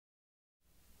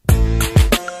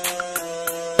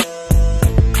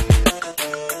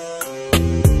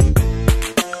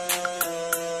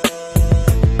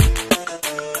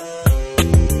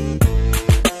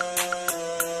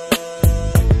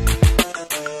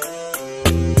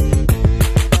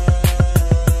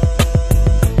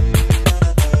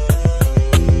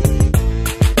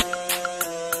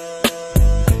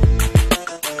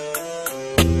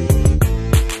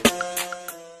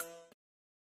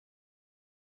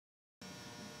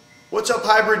What's up,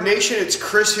 Hybrid Nation? It's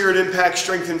Chris here at Impact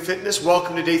Strength and Fitness.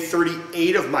 Welcome to day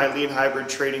 38 of my Lean Hybrid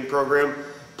Training Program,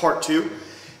 Part 2.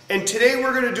 And today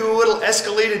we're going to do a little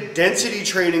escalated density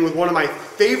training with one of my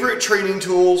favorite training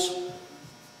tools,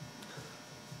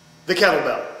 the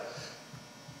kettlebell.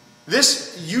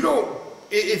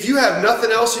 If you have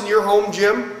nothing else in your home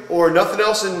gym or nothing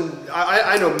else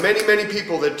I know many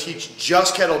people that teach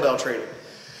just kettlebell training.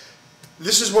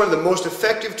 This is one of the most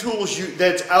effective tools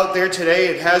that's out there today.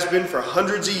 It has been for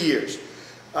hundreds of years.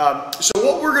 So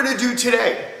what we're going to do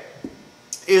today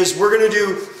is we're going to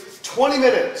do 20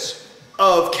 minutes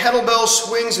of kettlebell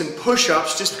swings and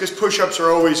push-ups, just because push-ups are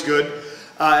always good.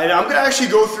 And I'm going to actually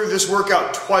go through this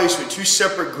workout twice with two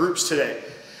separate groups today.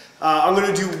 I'm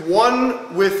going to do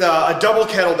one with a double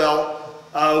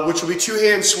kettlebell, which will be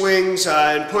two-hand swings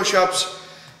and push-ups.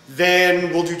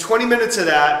 Then we'll do 20 minutes of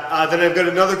that. Then I've got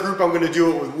another group I'm going to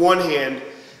do it with one hand,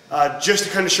 just to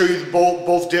kind of show you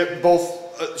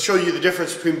show you the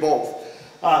difference between both.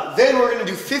 Then we're going to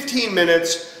do 15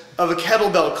 minutes of a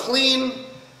kettlebell clean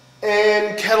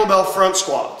and kettlebell front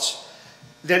squats.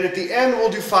 Then at the end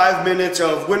we'll do 5 minutes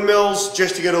of windmills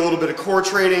just to get a little bit of core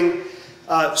training.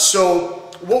 So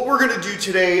what we're going to do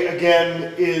today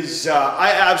again is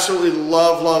I absolutely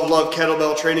love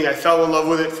kettlebell training. I fell in love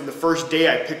with it from the first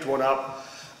day I picked one up.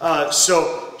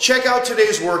 So check out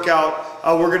today's workout.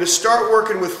 We're going to start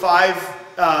working with 5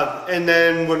 and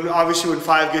then obviously when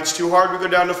 5 gets too hard we go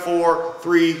down to 4,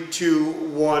 3, 2,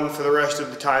 1 for the rest of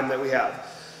the time that we have.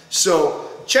 So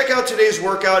check out today's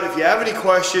workout. If you have any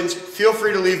questions, feel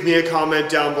free to leave me a comment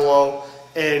down below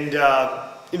and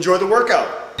enjoy the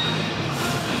workout.